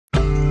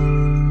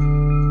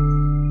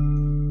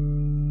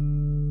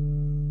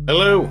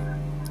Hello.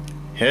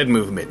 Head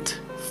movement.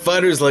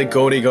 Fighters like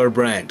Cody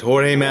Garbrandt,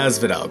 Jorge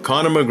Masvidal,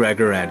 Conor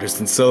McGregor,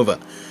 Anderson Silva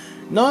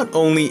not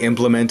only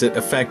implement it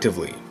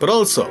effectively, but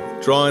also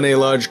draw in a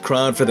large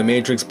crowd for the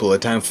Matrix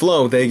bullet time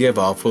flow they give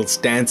off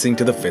whilst dancing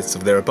to the fists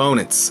of their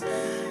opponents.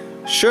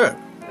 Sure,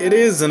 it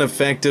is an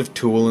effective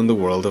tool in the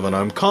world of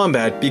unarmed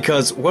combat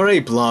because where a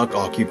block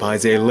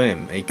occupies a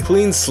limb, a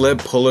clean slip,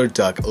 pull or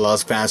duck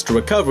allows faster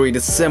recovery to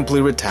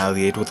simply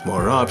retaliate with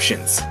more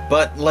options.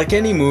 But like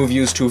any move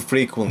used too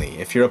frequently,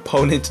 if your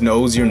opponent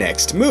knows your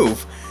next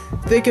move,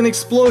 they can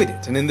exploit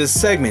it, and in this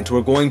segment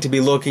we're going to be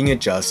looking at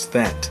just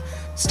that.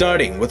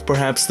 Starting with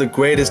perhaps the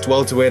greatest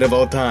welterweight of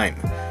all time,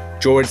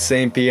 George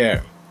St.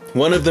 Pierre.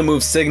 One of the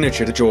move's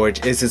signature to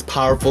George is his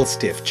powerful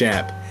stiff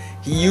jab.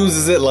 He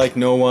uses it like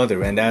no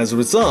other, and as a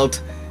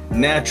result,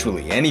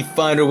 naturally any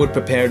fighter would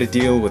prepare to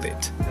deal with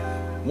it.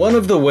 One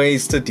of the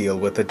ways to deal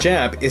with a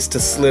jab is to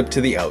slip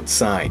to the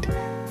outside,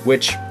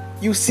 which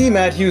you see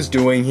Matt Hughes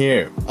doing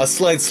here. A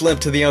slight slip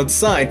to the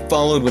outside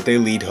followed with a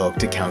lead hook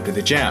to counter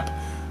the jab.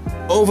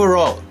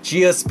 Overall,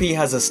 GSP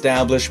has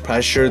established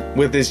pressure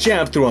with his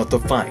jab throughout the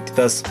fight,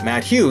 thus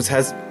Matt Hughes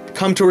has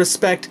come to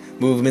respect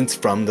movements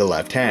from the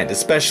left hand,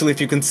 especially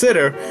if you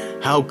consider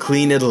how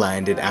clean it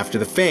landed after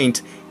the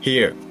feint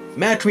here.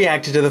 Matt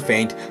reacted to the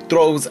feint,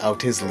 throws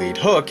out his lead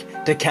hook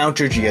to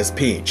counter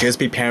GSP.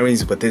 GSP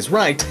parries with his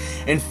right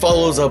and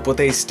follows up with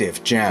a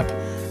stiff jab.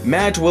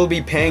 Matt will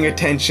be paying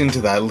attention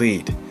to that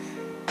lead.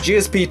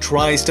 GSP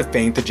tries to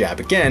feint the jab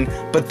again,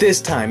 but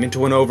this time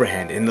into an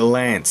overhand in the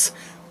lance.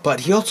 But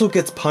he also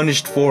gets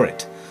punished for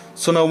it.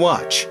 So now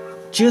watch.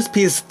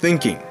 GSP is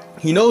thinking.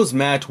 He knows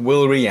Matt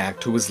will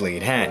react to his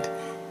lead hand.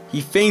 He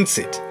feints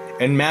it,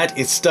 and Matt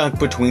is stuck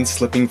between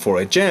slipping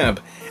for a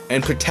jab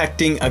and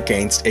protecting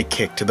against a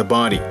kick to the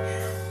body.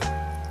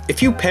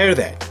 If you pair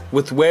that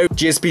with where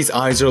GSP's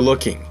eyes are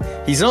looking,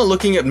 he's not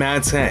looking at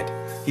Matt's head.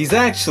 He's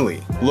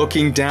actually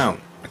looking down.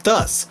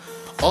 Thus,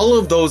 all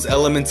of those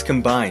elements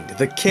combined,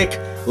 the kick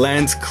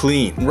lands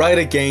clean right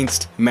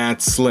against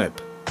Matt's slip.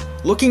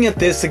 Looking at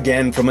this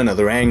again from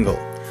another angle,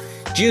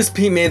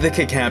 GSP made the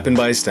kick happen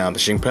by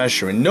establishing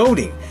pressure and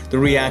noting the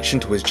reaction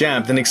to his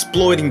jab, then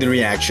exploiting the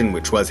reaction,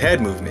 which was head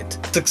movement,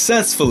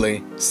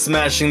 successfully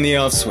smashing the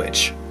off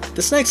switch.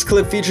 This next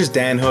clip features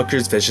Dan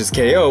Hooker's vicious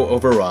KO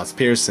over Ross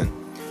Pearson.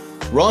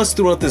 Ross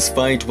throughout this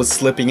fight was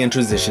slipping and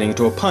transitioning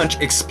to a punch,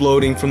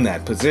 exploding from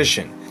that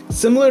position,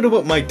 similar to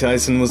what Mike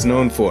Tyson was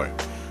known for.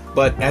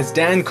 But as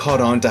Dan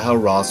caught on to how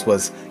Ross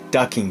was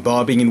ducking,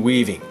 bobbing and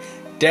weaving,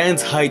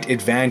 Dan's height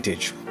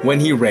advantage when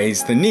he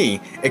raised the knee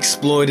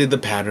exploited the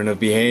pattern of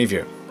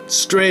behavior,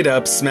 straight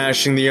up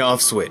smashing the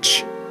off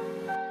switch.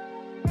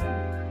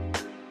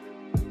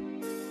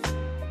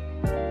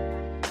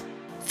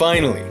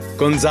 Finally,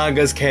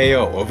 Gonzaga's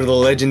KO over the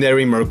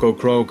legendary Mirko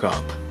Cro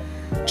Cop.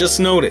 Just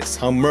notice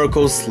how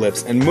Mirko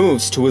slips and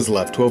moves to his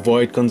left to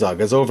avoid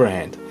Gonzaga's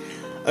overhand.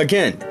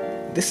 Again,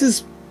 this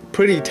is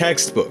pretty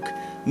textbook,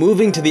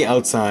 moving to the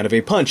outside of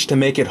a punch to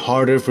make it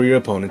harder for your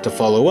opponent to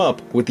follow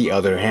up with the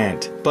other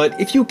hand. But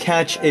if you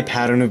catch a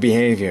pattern of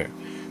behavior,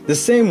 the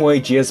same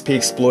way GSP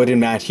exploited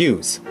Matt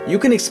Hughes, you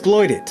can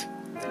exploit it.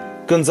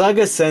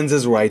 Gonzaga sends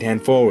his right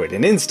hand forward,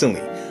 and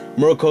instantly,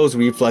 Mirko's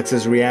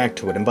reflexes react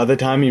to it, and by the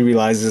time he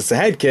realizes it's a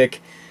head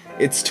kick,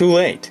 it's too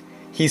late.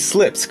 He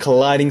slips,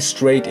 colliding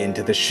straight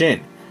into the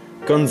shin.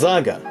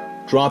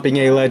 Gonzaga dropping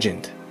a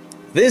legend.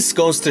 This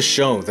goes to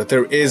show that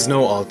there is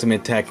no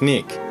ultimate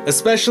technique,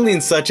 especially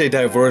in such a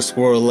diverse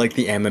world like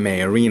the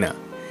MMA arena.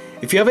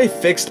 If you have a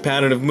fixed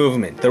pattern of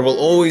movement, there will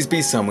always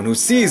be someone who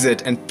sees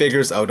it and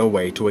figures out a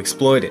way to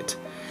exploit it.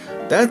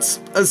 That's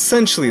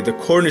essentially the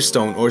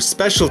cornerstone or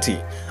specialty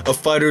of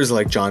fighters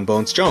like John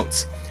Bones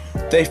Jones.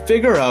 They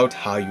figure out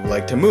how you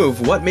like to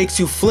move, what makes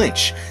you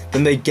flinch,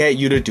 then they get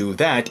you to do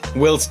that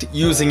whilst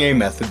using a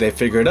method they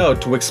figured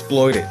out to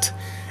exploit it.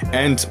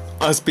 And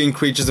us being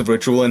creatures of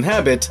ritual and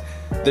habit,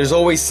 there's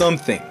always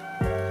something.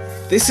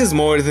 This is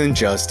more than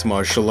just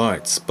martial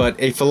arts, but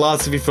a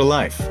philosophy for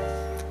life.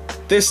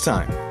 This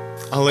time,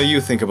 I'll let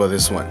you think about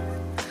this one.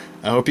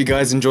 I hope you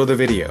guys enjoyed the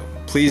video.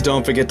 Please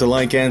don't forget to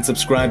like and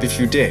subscribe if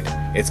you did.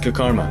 It's good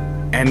karma.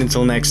 And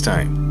until next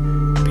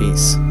time,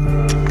 peace.